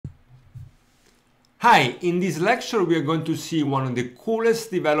Hi, in this lecture we are going to see one of the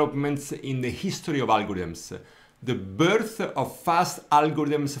coolest developments in the history of algorithms, the birth of fast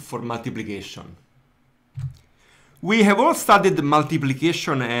algorithms for multiplication. We have all studied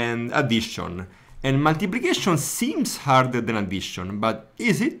multiplication and addition, and multiplication seems harder than addition, but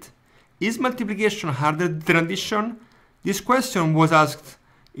is it? Is multiplication harder than addition? This question was asked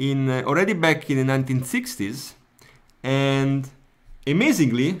already back in the 1960s, and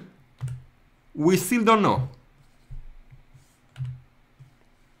amazingly, we still don't know.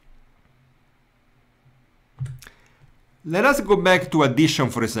 Let us go back to addition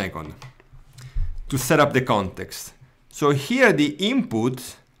for a second to set up the context. So here the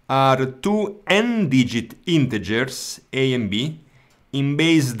inputs are two n-digit integers, a and b, in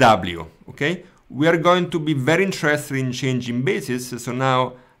base w, okay? We are going to be very interested in changing bases, so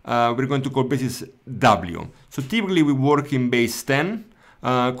now we're going to call bases w. So typically we work in base 10,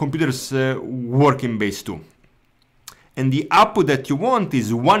 computers work in base 2. And the output that you want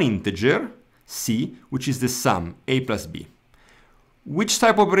is one integer, c, which is the sum, a plus b. Which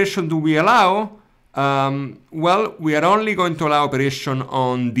type of operation do we allow? Well, we are only going to allow operation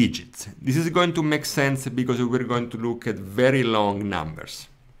on digits. This is going to make sense because we're going to look at very long numbers.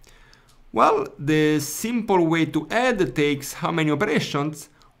 Well, the simple way to add takes how many operations?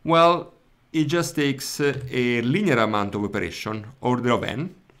 Well, it just takes a linear amount of operation, order of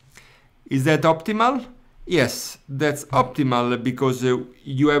n. Is that optimal? Yes, that's optimal because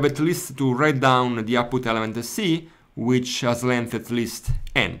you have at least to write down the output element c, which has length at least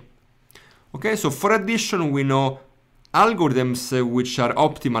n. Okay, so for addition, we know algorithms which are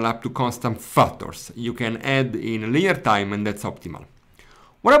optimal up to constant factors. You can add in linear time, and that's optimal.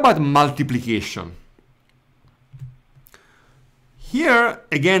 What about multiplication? Here,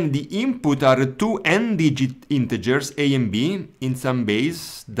 again, the input are two n-digit integers, a and b, in some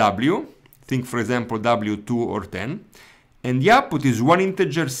base, w. Think, for example, w2 or 10. And the output is one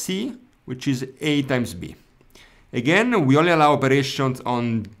integer c, which is a times b. Again, we only allow operations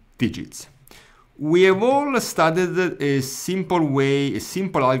on digits. We have all studied a simple way, a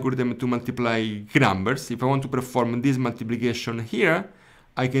simple algorithm to multiply numbers. If I want to perform this multiplication here,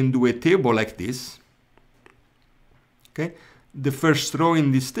 I can do a table like this. Okay. The first row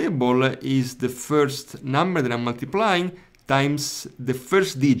in this table is the first number that I'm multiplying times the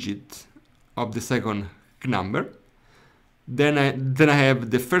first digit of the second number. Then I have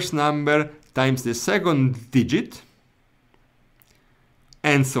the first number times the second digit,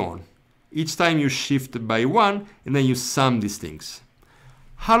 and so on. Each time you shift by one, and then you sum these things.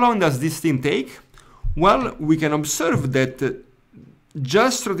 How long does this thing take? Well, we can observe that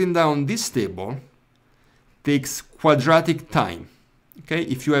just writing down this table takes quadratic time. Okay,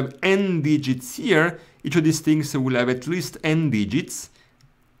 if you have n digits here, each of these things will have at least n digits.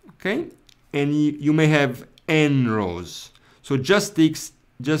 Okay, and you may have n rows. So just this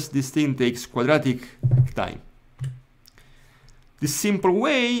thing takes quadratic time. This simple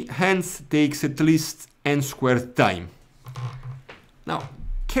way, hence, takes at least n squared time. Now,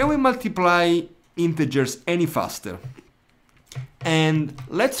 can we multiply integers any faster? And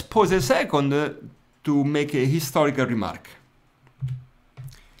let's pause a second to make a historical remark.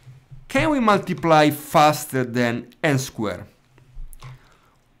 Can we multiply faster than n squared?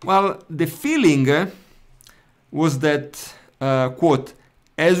 Well, the feeling was that, quote,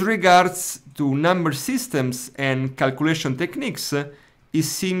 as regards to number systems and calculation techniques, it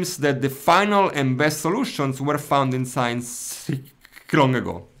seems that the final and best solutions were found in science long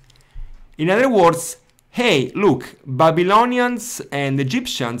ago. In other words, hey, look, Babylonians and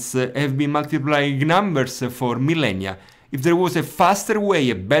Egyptians have been multiplying numbers for millennia. If there was a faster way,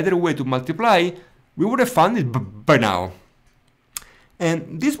 a better way to multiply, we would have found it by now.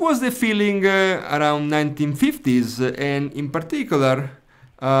 And this was the feeling around 1950s, and in particular,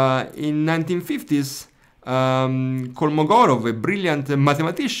 in 1950s, Kolmogorov, a brilliant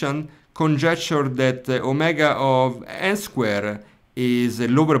mathematician, conjectured that omega of n squared is a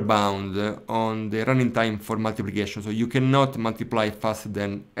lower bound on the running time for multiplication, so you cannot multiply faster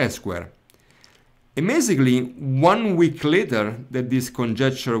than n squared. Amazingly, 1 week later that this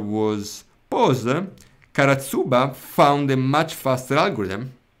conjecture was posed, Karatsuba found a much faster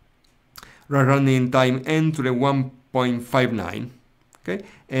algorithm, running time n to the 1.59. Okay?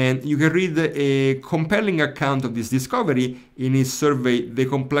 And you can read a compelling account of this discovery in his survey, The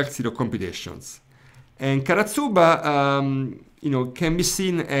Complexity of Computations. And Karatsuba can be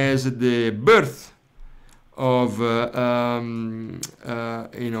seen as the birth of the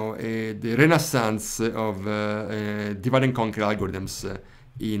renaissance of divide and conquer algorithms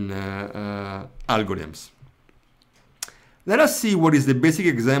in algorithms. Let us see what is the basic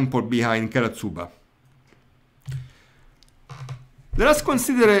example behind Karatsuba. Let us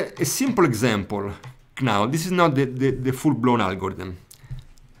consider a simple example now. This is not the full-blown algorithm.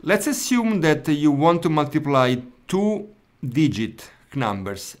 Let's assume that you want to multiply two-digit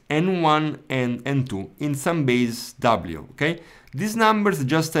numbers n1 and n2 in some base w, okay? These numbers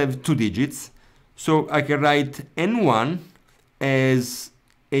just have two digits, so I can write n1 as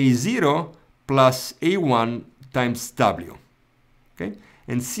a0 plus a1 times w, okay?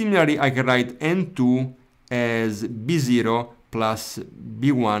 And similarly, I can write n2 as b0 plus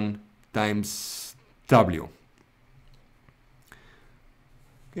b1 times w.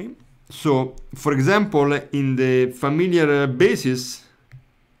 Okay, so for example, in the familiar basis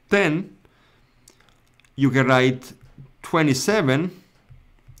 10, you can write 27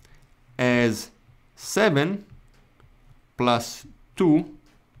 as 7 plus 2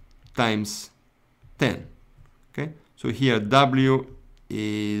 times 10. Okay, so here w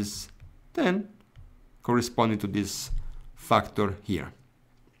is 10, corresponding to this factor here.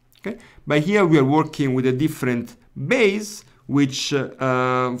 Okay, but here we are working with a different base, which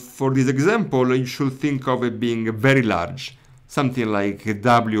for this example you should think of it being very large, something like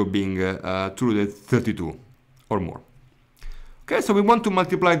w being 2 to the 32 or more. Okay, so we want to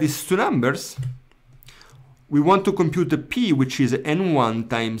multiply these two numbers. We want to compute the p, which is n1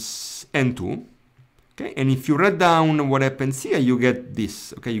 times n2. Okay, and if you write down what happens here, you get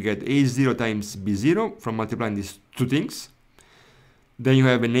this. Okay, you get a0 times b0 from multiplying these two things. Then you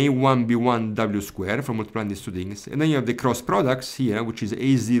have an a1 b1 w squared from multiplying these two things. And then you have the cross products here, which is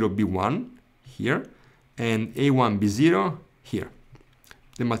a0 b1 here and a1 b0 here.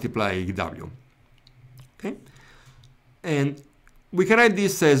 They multiply w. Okay, and we can write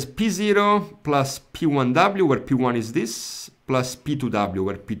this as p0 plus p1w, where p1 is this, plus p2w,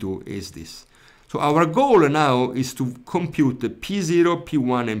 where p2 is this. So our goal now is to compute the p0,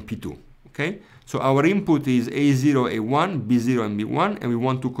 p1, and p2. Okay, so our input is a0, a1, b0, and b1, and we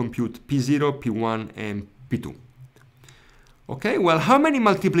want to compute p0, p1, and p2. Okay, well, how many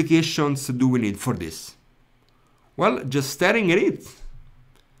multiplications do we need for this? Well, just staring at it,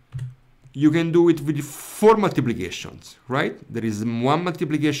 you can do it with 4 multiplications, right? There is one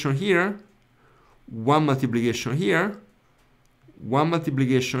multiplication here, one multiplication here, one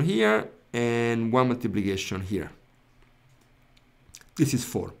multiplication here, and one multiplication here. This is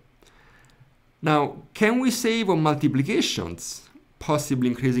 4. Now, can we save on multiplications, possibly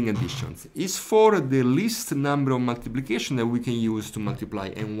increasing additions? Is 4 the least number of multiplication that we can use to multiply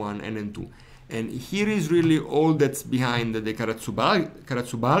n1 and n2? And here is really all that's behind the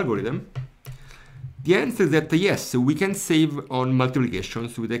Karatsuba algorithm. The answer is that yes, we can save on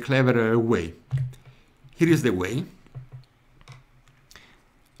multiplications with a clever way. Here is the way.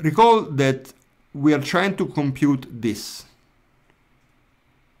 Recall that we are trying to compute this.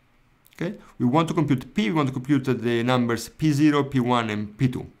 Okay? We want to compute p, we want to compute the numbers p0, p1, and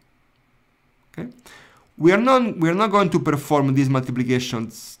p2. Okay? We are not going to perform these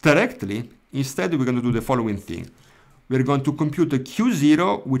multiplications directly. Instead, we're going to do the following thing. We're going to compute a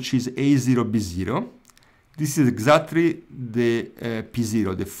q0, which is a0, b0. This is exactly the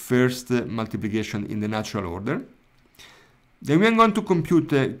p0, the first multiplication in the natural order. Then we are going to compute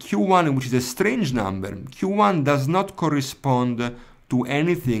q1, which is a strange number. q1 does not correspond to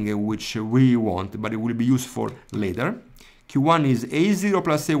anything which we want, but it will be useful later. q1 is a0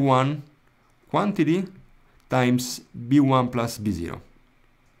 plus a1 quantity times b1 plus b0.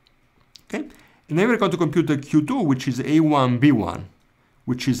 Okay? And then we're going to compute q2, which is a1 b1,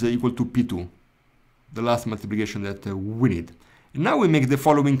 which is equal to p2, the last multiplication that we need. And now we make the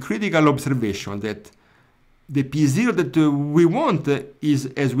following critical observation, that the p0 that we want is,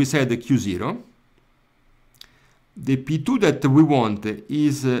 as we said, the q0. The p2 that we want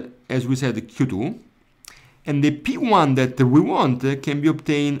is, as we said, q2. And the p1 that we want can be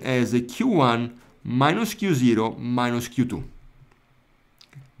obtained as a q1 minus q0 minus q2.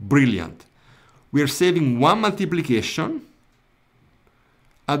 Brilliant. We are saving one multiplication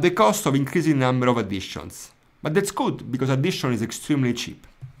at the cost of increasing the number of additions. But that's good, because addition is extremely cheap.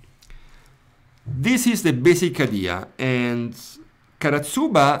 This is the basic idea, and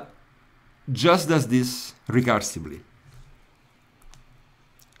Karatsuba just does this recursively.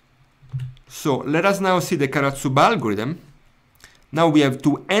 So let us now see the Karatsuba algorithm. Now we have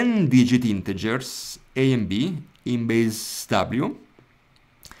two n-digit integers, a and b, in base w.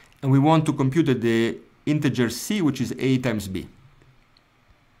 And we want to compute the integer c, which is a times b.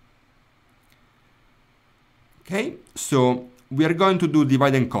 Okay, so we are going to do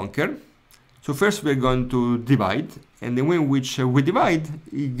divide and conquer. So first we're going to divide, and the way in which we divide,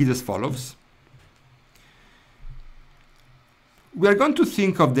 it gives as follows. We are going to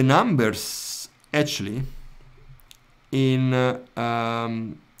think of the numbers, actually, in a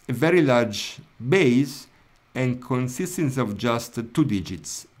very large base and consisting of just two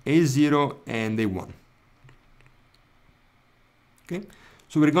digits, A0 and A1. Okay,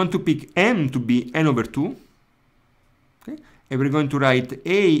 so we're going to pick M to be n over 2. Okay, and we're going to write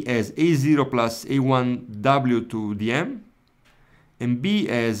A as A0 plus A1 W to the M, and B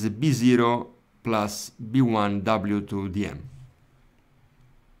as B0 plus B1 W to the M.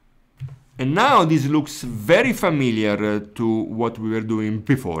 And now this looks very familiar to what we were doing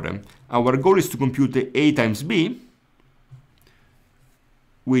before. Our goal is to compute A times B,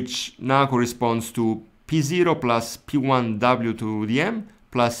 which now corresponds to P0 plus P1 W to the M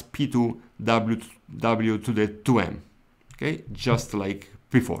plus P2 W to the 2M. Okay, just like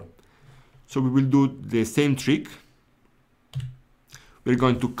before. So we will do the same trick. We're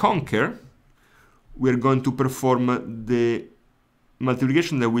going to conquer. We're going to perform the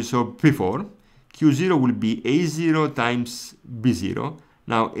multiplication that we saw before. Q0 will be A0 times B0.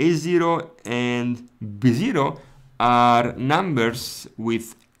 Now A0 and B0 are numbers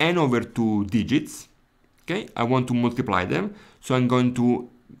with n over 2 digits. Okay, I want to multiply them, so I'm going to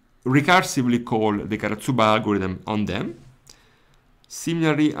recursively call the Karatsuba algorithm on them.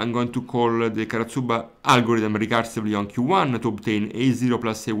 Similarly, I'm going to call the Karatsuba algorithm recursively on Q1 to obtain A0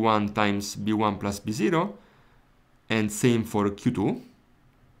 plus A1 times B1 plus B0, and same for Q2.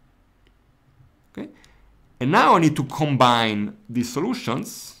 Okay, and now I need to combine these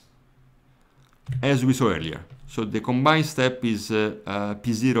solutions as we saw earlier. So the combined step is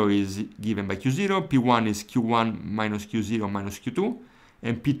P0 is given by Q0, P1 is Q1 minus Q0 minus Q2,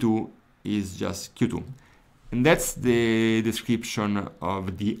 and P2 is just Q2. And that's the description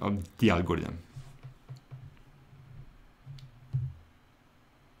of the algorithm.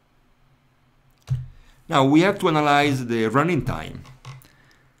 Now we have to analyze the running time.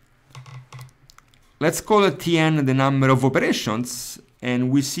 Let's call Tn the number of operations,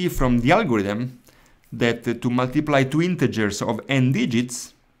 and we see from the algorithm that to multiply two integers of n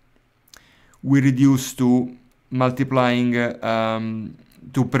digits, we reduce to multiplying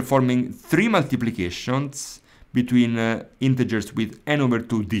to performing 3 multiplications between integers with n over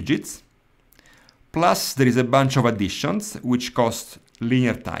 2 digits, plus there is a bunch of additions which cost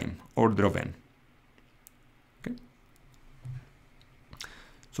linear time, order of n. Okay.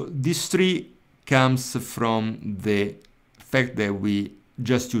 So this tree comes from the fact that we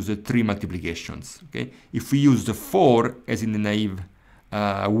just use 3 multiplications. Okay. If we use the 4 as in the naive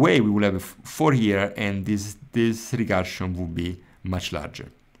way, we will have 4 here, and this recursion will be much larger.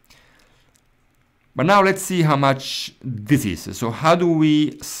 But now let's see how much this is. So how do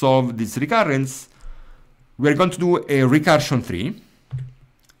we solve this recurrence? We're going to do a recursion tree.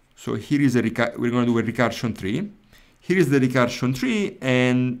 So here is we're going to do a recursion tree. Here is the recursion tree,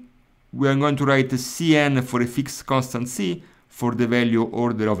 and we're going to write Cn for a fixed constant C for the value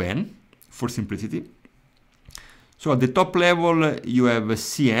order of n, for simplicity. So at the top level, you have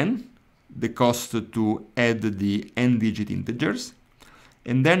Cn, the cost to add the n-digit integers.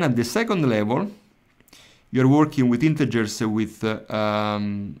 And then at the second level, you're working with integers with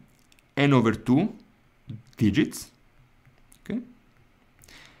n over 2 digits. Okay?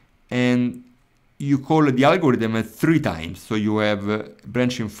 And you call the algorithm 3 times. So you have a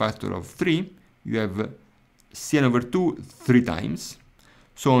branching factor of 3. You have Cn over 2 3 times.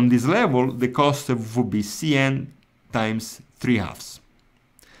 So on this level, the cost would be Cn times 3/2.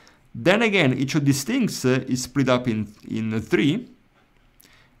 Then again, each of these things is split up in 3,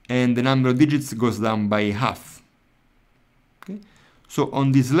 and the number of digits goes down by half. Okay? So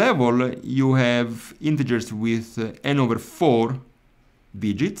on this level, you have integers with n over 4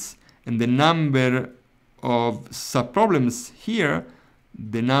 digits, and the number of subproblems here,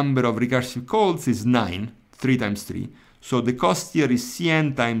 the number of recursive calls is 9, 3 times 3. So the cost here is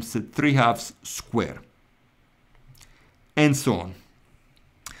Cn times 3/2 square, and so on.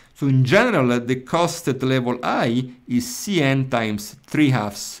 So in general, the cost at level I is Cn times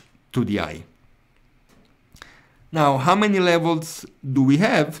 3/2 to the I. Now, how many levels do we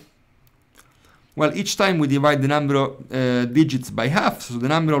have? Well, each time we divide the number of digits by half, so the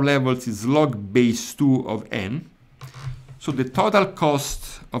number of levels is log base 2 of n. So the total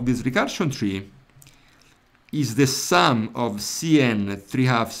cost of this recursion tree is the sum of Cn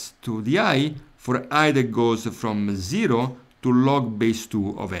 3/2 to the I for I that goes from 0 to log base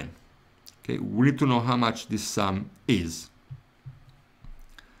 2 of n. Okay, we need to know how much this sum is.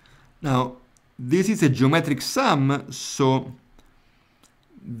 Now, this is a geometric sum, so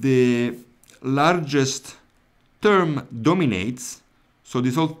the largest term dominates. So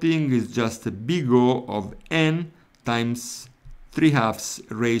this whole thing is just a big O of n times 3/2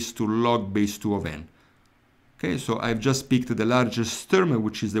 raised to log base 2 of n. Okay, so I've just picked the largest term,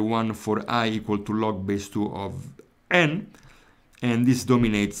 which is the one for I equal to log base 2 of n, and this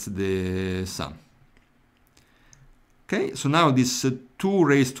dominates the sum. Okay, so now this 2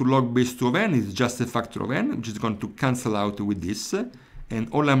 raised to log base 2 of n is just a factor of n, which is going to cancel out with this. And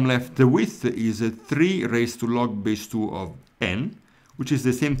all I'm left with is 3 raised to log base 2 of n, which is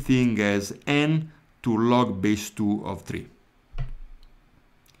the same thing as n to log base 2 of 3.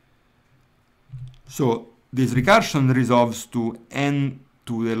 So this recursion resolves to n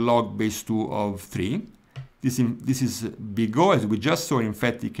to the log base 2 of 3. This is big O, as we just saw. In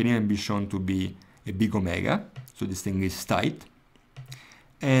fact, it can even be shown to be a big omega. So this thing is tight.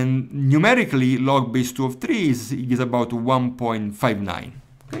 And numerically, log base 2 of 3 is about 1.59.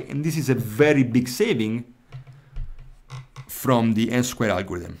 Okay? And this is a very big saving from the n-square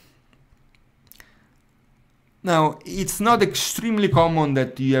algorithm. Now, it's not extremely common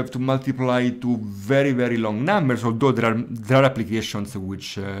that you have to multiply two very, very long numbers, although there are applications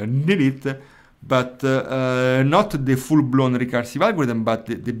which need it, but not the full-blown recursive algorithm, but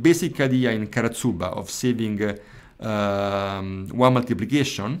the basic idea in Karatsuba of saving one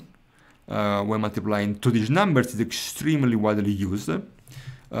multiplication when multiplying two-digit numbers is extremely widely used.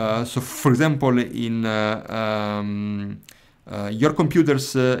 So, for example, in your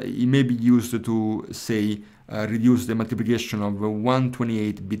computers, it may be used to, say, reduce the multiplication of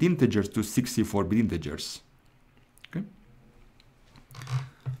 128-bit integers to 64-bit integers. Okay.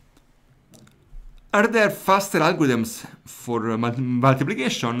 Are there faster algorithms for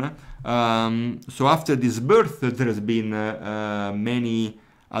multiplication? So after this birth, there has been many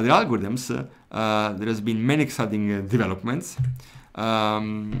other algorithms. There has been many exciting developments.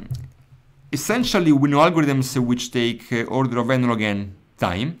 Essentially, we know algorithms which take order of n log n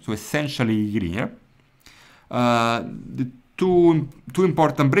time, so essentially linear. The two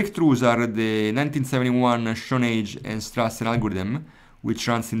important breakthroughs are the 1971 Schoenage and Strasser algorithm, which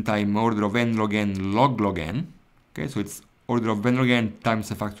runs in time order of n log n log n. Okay, so it's order of n log n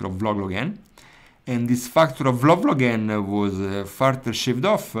times a factor of log n. And this factor of log n was further shaved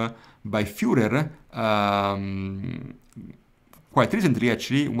off by Führer quite recently,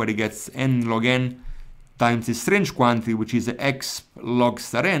 actually, where he gets n log n times a strange quantity, which is x log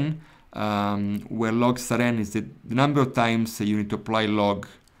star n, where log star n is the number of times you need to apply log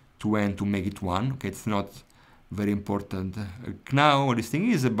to n to make it 1. Okay, it's not very important now what this thing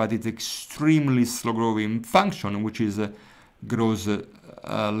is, but it's extremely slow growing function, which is grows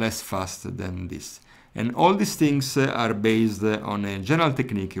less fast than this. And all these things are based on a general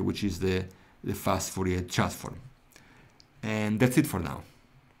technique, which is the fast Fourier transform. And that's it for now.